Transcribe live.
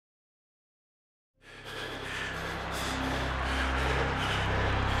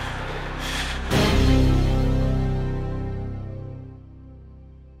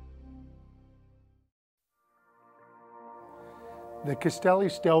The Castelli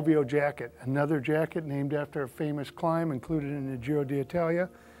Stelvio jacket, another jacket named after a famous climb included in the Giro d'Italia.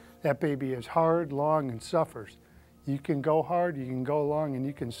 That baby is hard, long, and suffers. You can go hard, you can go long, and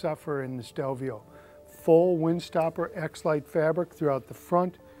you can suffer in the Stelvio. Full Windstopper X-Lite fabric throughout the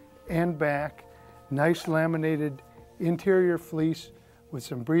front and back. Nice laminated interior fleece with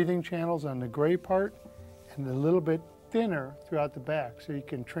some breathing channels on the gray part and a little bit thinner throughout the back so you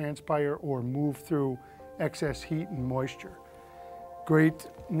can transpire or move through excess heat and moisture. Great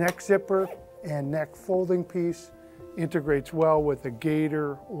neck zipper and neck folding piece. Integrates well with a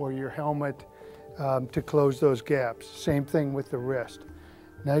gaiter or your helmet to close those gaps. Same thing with the wrist.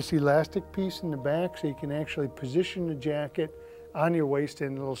 Nice elastic piece in the back so you can actually position the jacket on your waist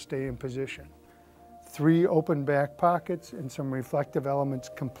and it'll stay in position. 3 open back pockets and some reflective elements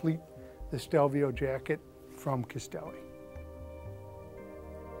complete the Stelvio jacket from Castelli.